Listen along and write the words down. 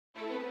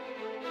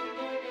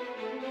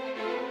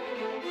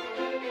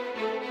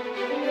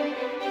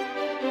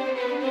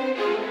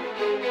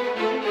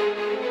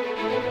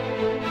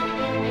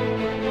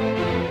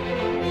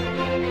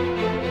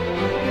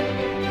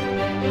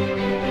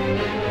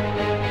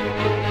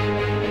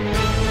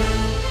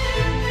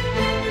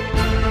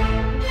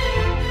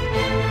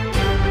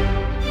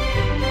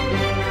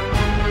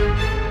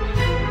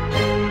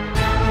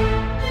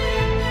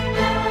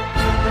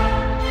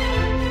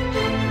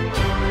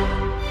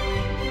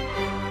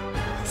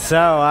So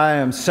I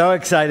am so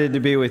excited to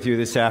be with you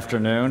this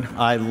afternoon.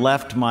 I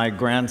left my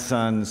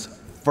grandson's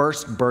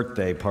first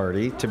birthday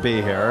party to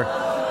be here.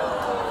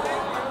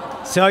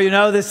 So you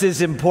know this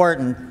is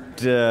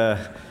important.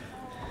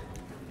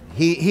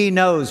 He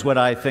knows what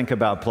I think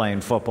about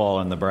playing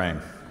football in the brain.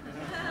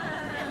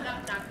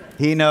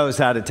 He knows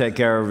how to take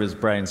care of his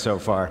brain so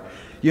far.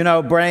 You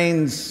know,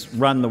 brains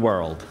run the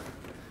world.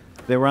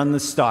 They run the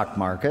stock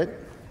market,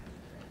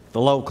 the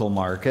local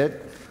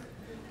market,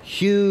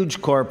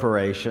 huge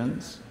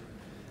corporations,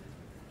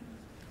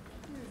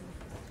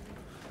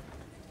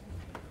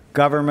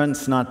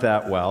 governments not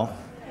that well.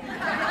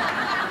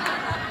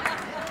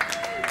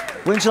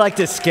 Wouldn't you like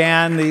to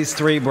scan these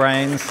three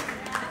brains?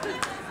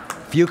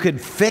 If you could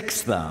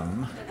fix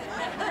them,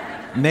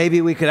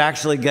 maybe we could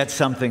actually get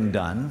something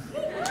done.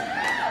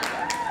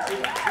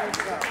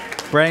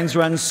 Brains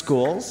run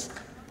schools,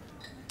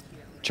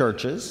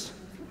 churches,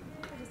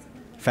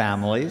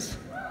 families,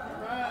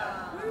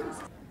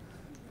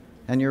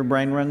 and your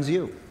brain runs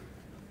you.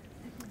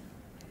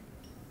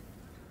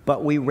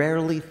 But we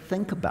rarely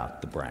think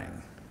about the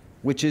brain,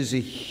 which is a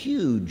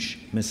huge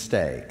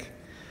mistake,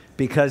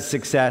 because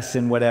success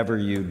in whatever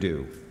you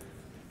do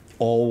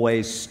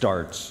always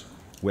starts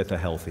with a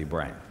healthy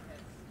brain.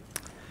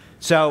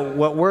 So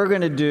what we're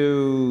going to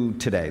do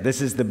today,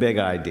 this is the big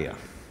idea.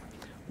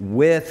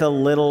 With a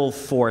little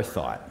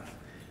forethought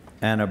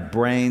and a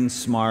brain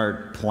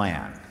smart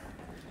plan,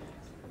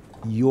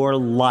 your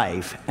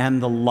life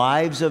and the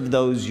lives of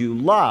those you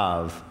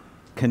love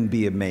can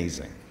be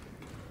amazing.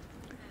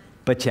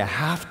 But you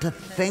have to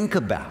think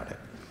about it.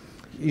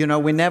 You know,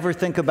 we never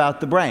think about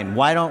the brain.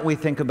 Why don't we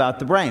think about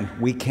the brain?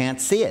 We can't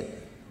see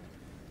it.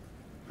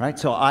 Right?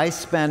 So I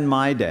spend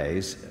my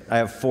days, I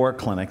have 4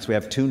 clinics. We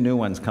have 2 new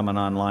ones coming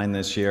online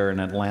this year in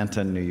Atlanta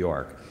and New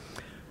York.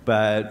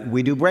 But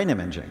we do brain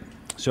imaging.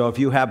 So if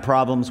you have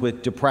problems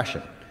with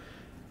depression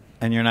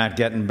and you're not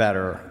getting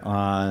better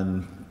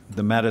on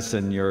the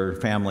medicine your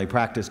family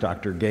practice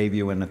doctor gave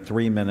you in a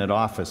 3-minute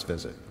office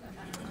visit.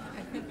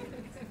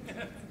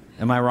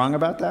 Am I wrong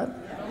about that?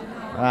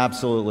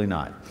 Absolutely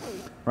not.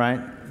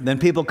 Right? Then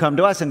people come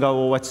to us and go,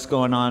 well, what's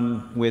going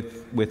on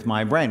with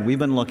my brain? We've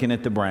been looking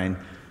at the brain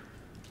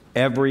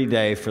every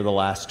day for the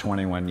last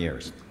 21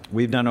 years.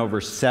 We've done over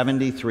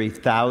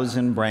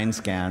 73,000 brain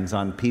scans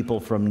on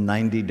people from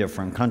 90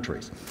 different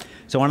countries.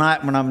 So when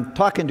I'm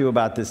talking to you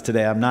about this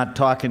today, I'm not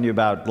talking to you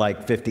about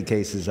like 50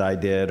 cases I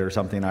did or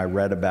something I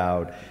read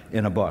about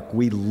in a book.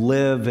 We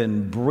live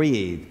and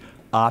breathe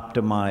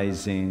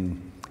optimizing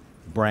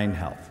brain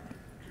health.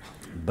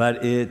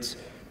 But it's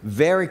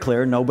very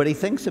clear nobody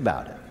thinks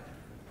about it,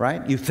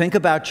 right? You think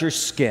about your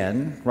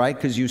skin, right,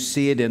 because you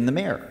see it in the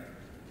mirror.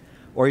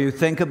 Or you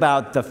think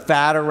about the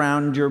fat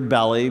around your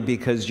belly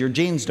because your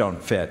jeans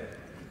don't fit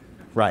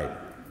right.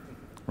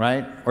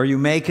 Right? Or you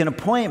make an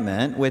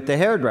appointment with the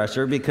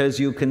hairdresser because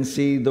you can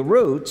see the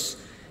roots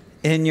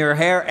in your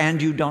hair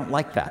and you don't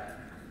like that.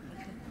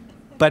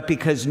 But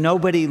because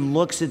nobody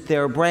looks at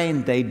their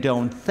brain, they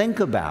don't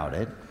think about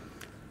it.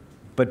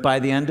 But by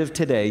the end of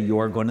today,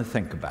 you're going to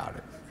think about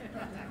it.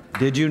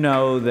 Did you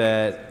know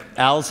that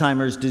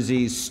Alzheimer's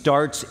disease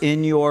starts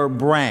in your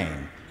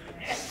brain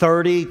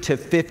 30 to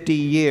 50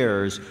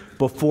 years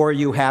before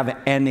you have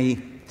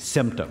any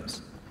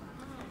symptoms?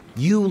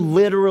 You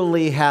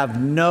literally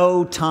have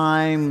no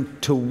time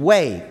to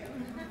wait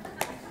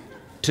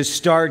to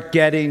start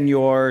getting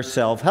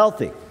yourself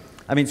healthy.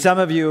 I mean, some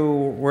of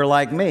you were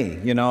like me,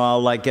 you know,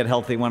 I'll like get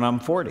healthy when I'm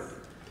 40.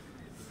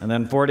 And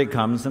then 40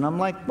 comes and I'm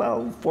like,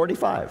 well,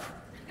 45,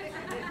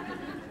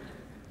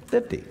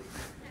 50.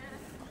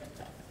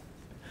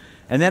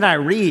 And then I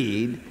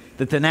read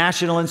that the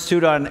National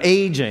Institute on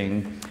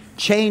Aging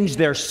changed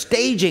their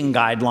staging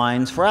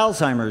guidelines for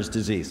Alzheimer's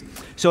disease.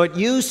 So it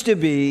used to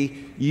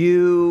be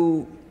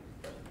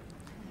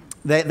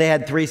they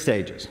had 3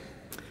 stages.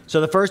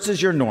 So the first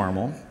is you're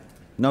normal,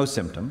 no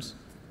symptoms.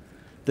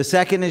 The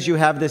second is you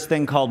have this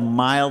thing called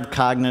mild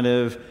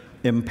cognitive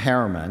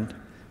impairment.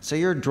 So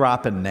you're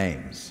dropping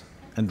names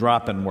and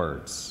dropping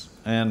words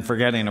and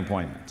forgetting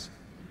appointments.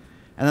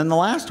 And then the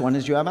last one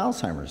is you have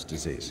Alzheimer's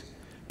disease.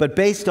 But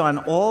based on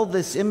all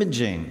this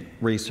imaging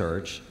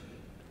research,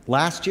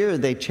 last year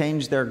they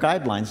changed their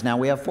guidelines. Now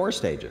we have 4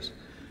 stages.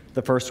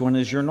 The first one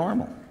is you're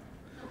normal.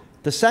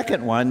 The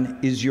second one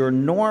is you're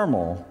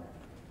normal,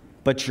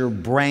 but your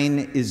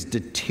brain is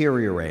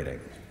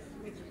deteriorating.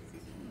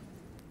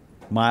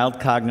 Mild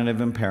cognitive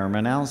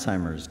impairment,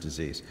 Alzheimer's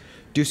disease.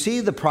 Do you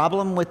see the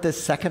problem with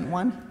this second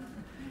one?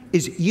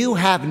 Is you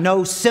have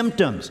no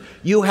symptoms.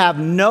 You have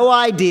no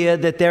idea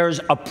that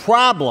there's a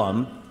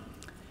problem,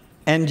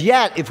 and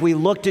yet if we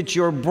looked at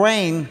your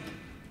brain,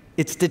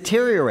 it's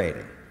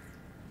deteriorating.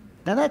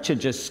 Now that should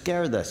just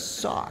scare the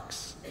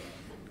socks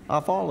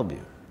off all of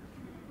you.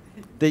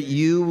 That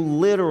you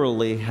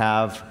literally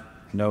have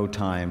no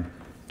time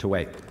to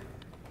wait.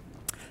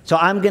 So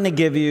I'm going to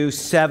give you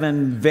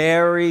 7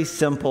 very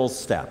simple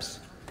steps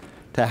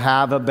to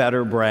have a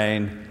better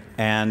brain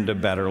and a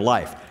better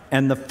life.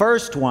 And the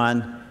first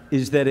one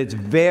is that it's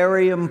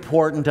very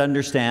important to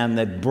understand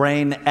that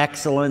brain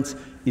excellence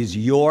is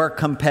your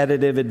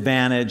competitive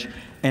advantage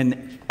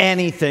in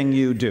anything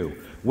you do,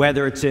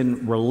 whether it's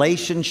in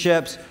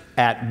relationships,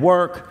 at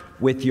work,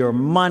 with your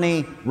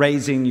money,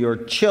 raising your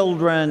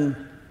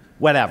children,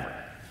 whatever.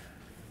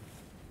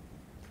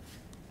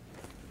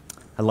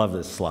 I love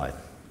this slide.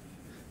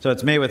 So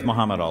it's me with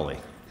Muhammad Ali.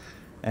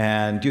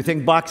 And do you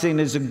think boxing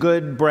is a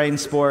good brain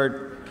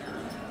sport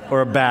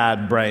or a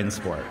bad brain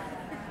sport?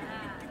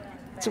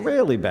 It's a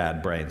really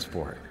bad brain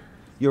sport.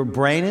 Your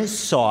brain is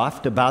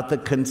soft, about the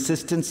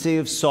consistency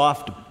of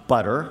soft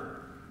butter.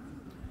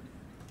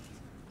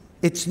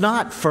 It's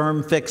not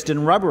firm, fixed,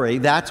 and rubbery.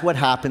 That's what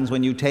happens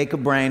when you take a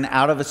brain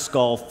out of a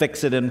skull,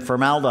 fix it in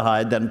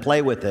formaldehyde, then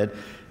play with it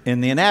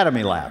in the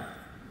anatomy lab,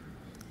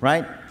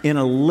 right? In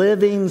a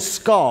living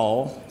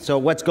skull, so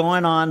what's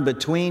going on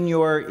between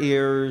your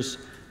ears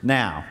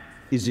now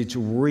is it's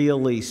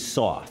really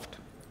soft,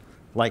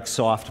 like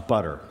soft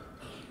butter,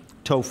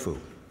 tofu,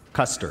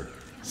 custard,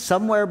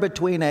 somewhere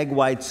between egg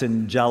whites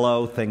and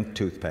Jell-O, think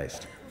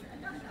toothpaste.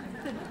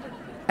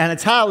 And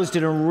it's housed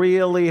in a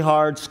really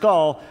hard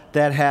skull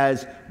that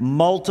has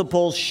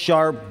multiple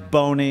sharp,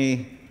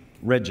 bony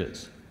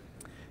ridges.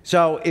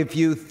 So if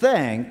you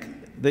think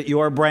that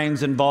your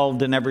brain's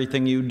involved in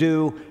everything you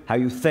do, how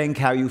you think,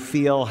 how you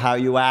feel, how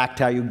you act,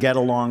 how you get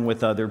along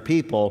with other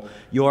people,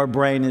 your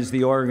brain is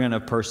the organ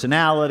of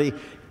personality,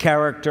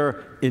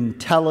 character,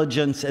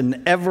 intelligence,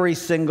 and every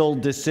single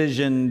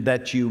decision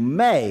that you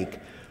make.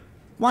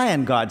 Why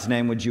in God's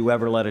name would you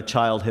ever let a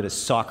child hit a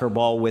soccer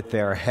ball with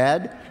their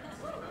head?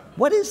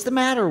 What is the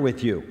matter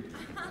with you?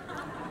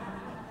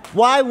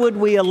 Why would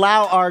we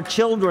allow our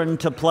children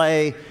to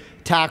play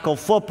tackle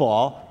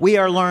football? We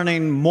are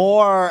learning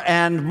more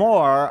and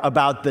more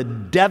about the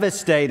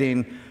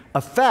devastating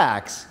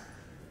effects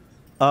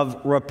of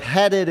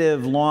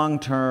repetitive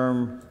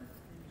long-term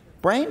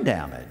brain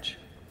damage.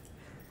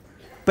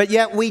 But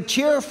yet we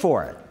cheer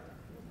for it.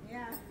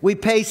 We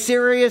pay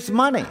serious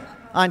money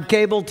on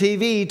cable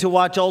TV to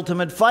watch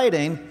Ultimate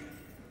Fighting.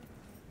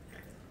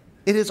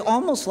 It is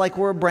almost like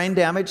we're a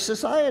brain-damaged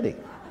society.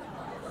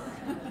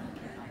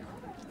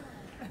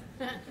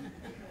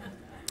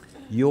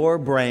 Your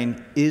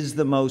brain is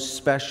the most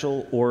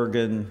special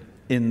organ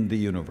in the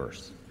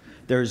universe.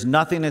 There's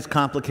nothing as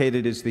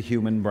complicated as the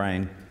human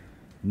brain,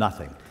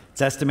 nothing.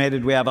 It's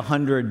estimated we have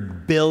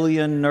 100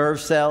 billion nerve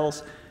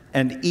cells,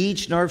 and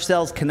each nerve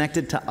cell is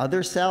connected to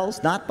other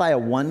cells, not by a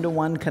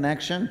one-to-one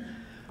connection,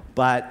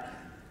 but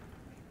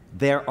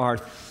there are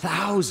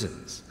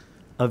thousands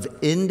of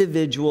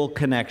individual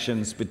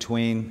connections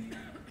between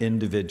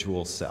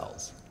individual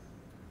cells.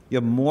 You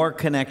have more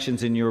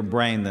connections in your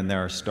brain than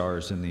there are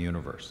stars in the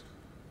universe.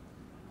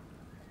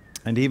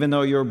 And even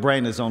though your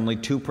brain is only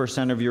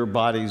 2% of your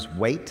body's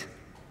weight,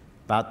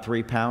 about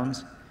 3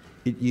 pounds,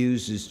 it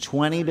uses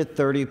 20 to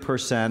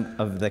 30%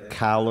 of the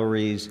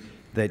calories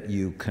that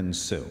you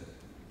consume.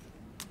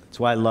 That's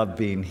why I love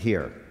being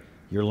here.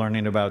 You're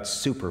learning about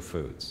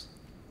superfoods.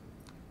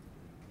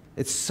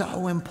 It's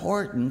so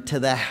important to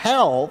the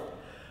health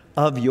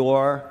of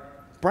your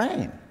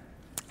brain.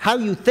 How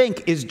you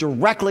think is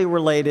directly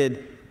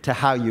related to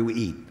how you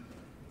eat.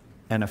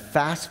 And a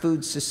fast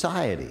food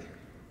society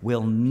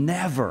will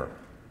never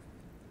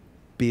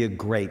be a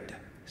great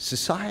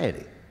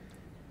society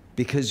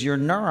because your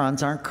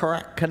neurons aren't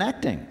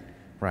connecting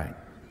right.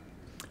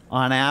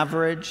 On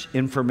average,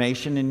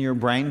 information in your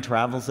brain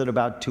travels at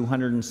about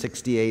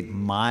 268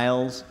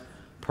 miles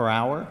per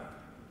hour,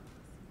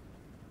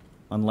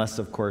 unless,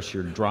 of course,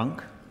 you're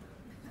drunk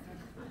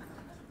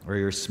or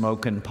you're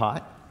smoking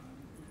pot.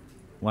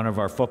 One of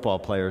our football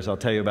players, I'll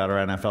tell you about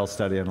our NFL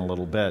study in a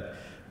little bit,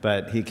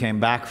 but he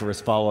came back for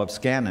his follow-up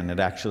scan and it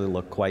actually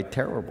looked quite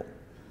terrible,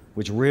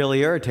 which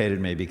really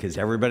irritated me because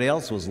everybody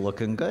else was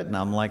looking good. And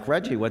I'm like,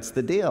 Reggie, what's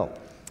the deal?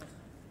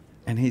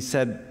 And he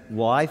said,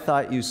 well, I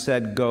thought you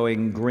said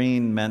going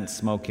green meant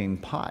smoking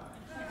pot.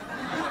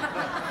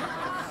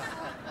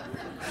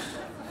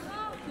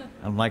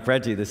 I'm like,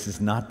 Reggie, this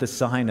is not the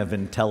sign of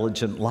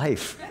intelligent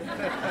life.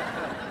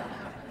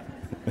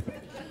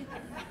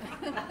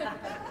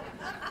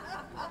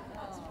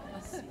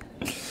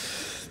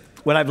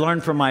 What I've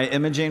learned from my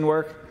imaging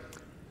work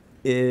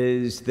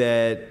is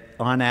that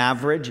on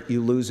average,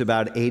 you lose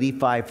about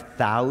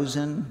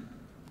 85,000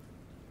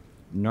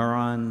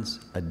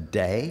 neurons a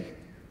day.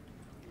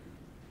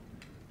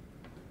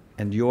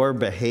 And your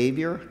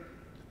behavior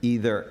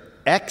either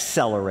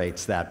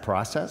accelerates that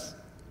process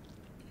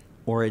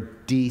or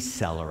it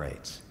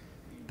decelerates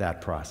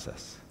that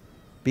process.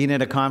 Being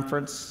at a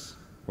conference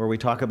where we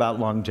talk about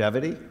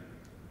longevity,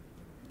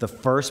 the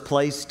first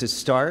place to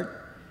start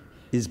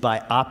is by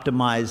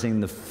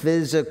optimizing the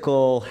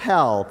physical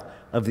health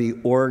of the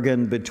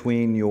organ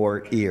between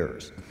your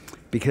ears.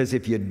 Because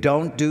if you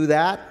don't do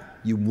that,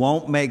 you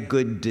won't make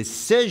good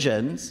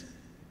decisions,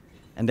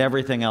 and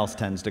everything else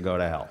tends to go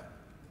to hell.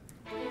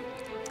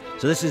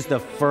 So this is the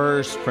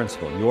first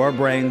principle. Your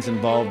brain's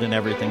involved in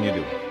everything you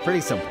do. Pretty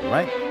simple,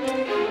 right?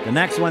 The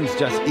next one's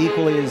just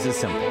equally as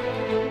simple.